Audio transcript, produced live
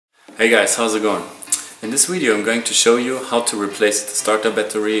Hey guys, how's it going? In this video I'm going to show you how to replace the starter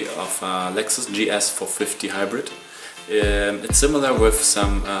battery of a LEXUS GS450 hybrid. It's similar with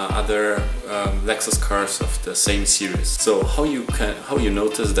some other Lexus cars of the same series. So how you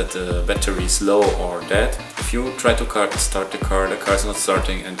notice that the battery is low or dead? If you try to start the car is not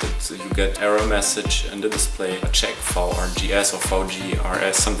starting, and you get error message in the display, a check VRGS or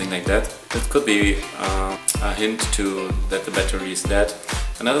VGRS, something like that. It could be a hint to that the battery is dead.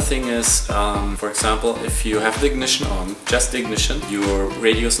 Another thing is, for example, if you have the ignition on, just the ignition, your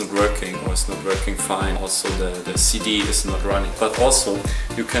radio is not working or it's not working fine. Also the CD is not running. But also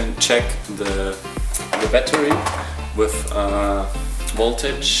you can check the battery with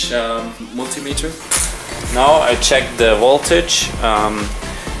voltage multimeter. Now I check the voltage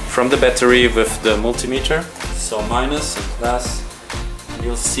from the battery with the multimeter. So minus and plus.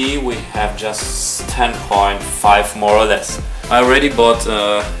 You'll see we have just 10.5 more or less. I already bought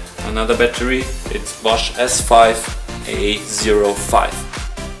another battery. It's Bosch S5A05.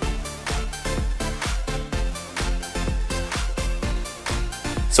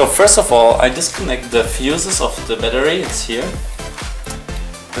 So first of all, I disconnect the fuses of the battery. It's here.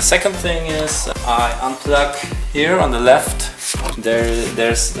 The second thing is I unplug here on the left.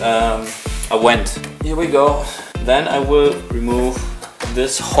 There's a vent. Here we go. Then I will remove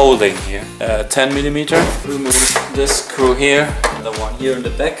this holding here, 10mm. Remove this screw here, the one here in the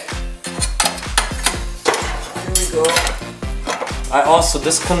back. Here we go. I also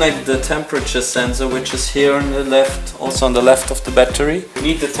disconnect the temperature sensor, which is here on the left, also on the left of the battery. We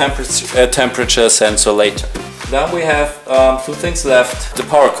need the temperature sensor later. Then we have two things left, the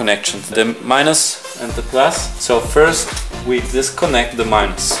power connections, the minus and the plus. So first we disconnect the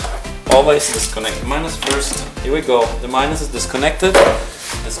minus. Always disconnect the minus first. Here we go. The minus is disconnected.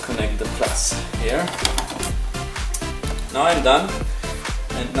 Disconnect the plus here. Now I'm done.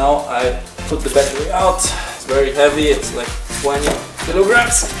 And now I put the battery out. It's very heavy. It's like 20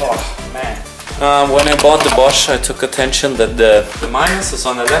 kilograms. Oh man. When I bought the Bosch, I took attention that the minus is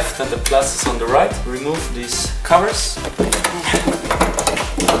on the left and the plus is on the right. Remove these covers.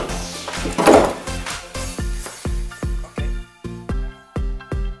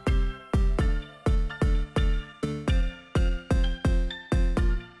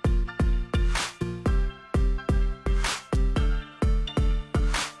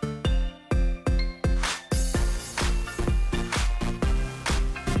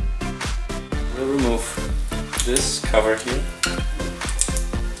 Remove this cover here.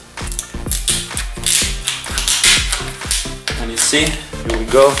 And you see, here we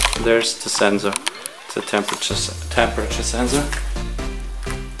go, there's the sensor. It's a temperature sensor.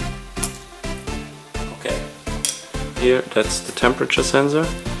 Okay, here that's the temperature sensor.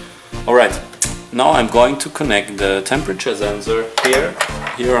 Alright, now I'm going to connect the temperature sensor here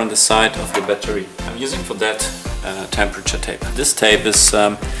on the side of the battery. I'm using for that temperature tape. This tape is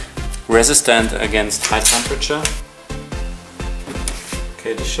resistant against high temperature.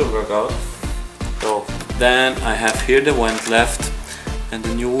 Okay, this should work out. So then I have here the vent left, and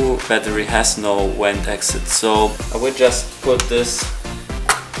the new battery has no vent exit. So I will just put this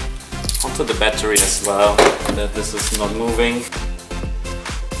onto the battery as well, that this is not moving.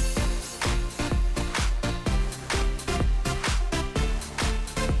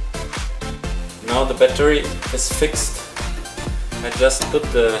 Now the battery is fixed. I just put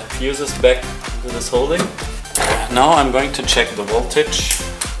the fuses back into this holding. Now I'm going to check the voltage.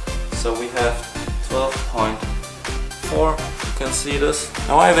 So we have 12.4. You can see this.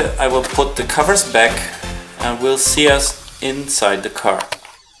 Now I will put the covers back and we'll see us inside the car.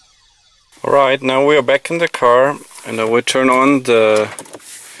 Alright, now we are back in the car and I will turn on the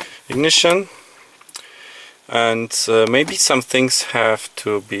ignition. And maybe some things have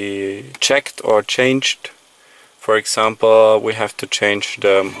to be checked or changed. For example, we have to change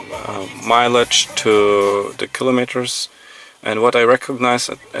the mileage to the kilometers. And what I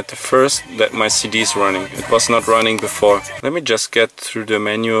recognized at the first, that my CD is running. It was not running before. Let me just get through the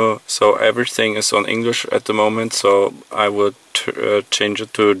menu. So everything is on English at the moment, so I will change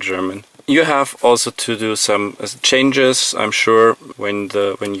it to German. You have also to do some changes, I'm sure, when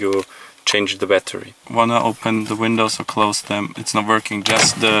you change the battery. Wanna open the windows or close them? It's not working,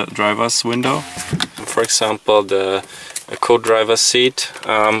 just the driver's window. For example, the co-driver seat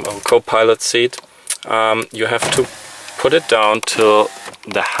or co-pilot seat, you have to put it down to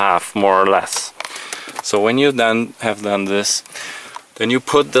the half, more or less. So when you then have done this, then you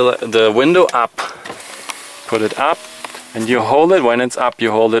put the window up, put it up, and you hold it. When it's up, you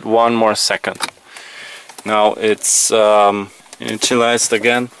hold it 1 more second. Now it's initialized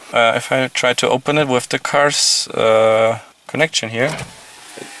again. If I try to open it with the car's connection here,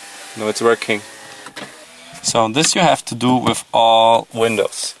 No, it's working. So this you have to do with all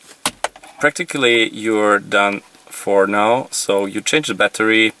windows. Practically you're done for now. So you change the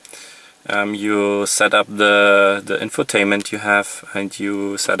battery, you set up the infotainment you have, and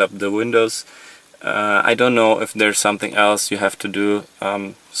you set up the windows. I don't know if there's something else you have to do.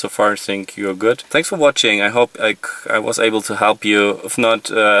 So far I think you're good. Thanks for watching. I hope I was able to help you. If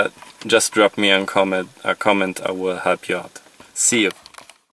not, just drop me a comment. I will help you out. See you.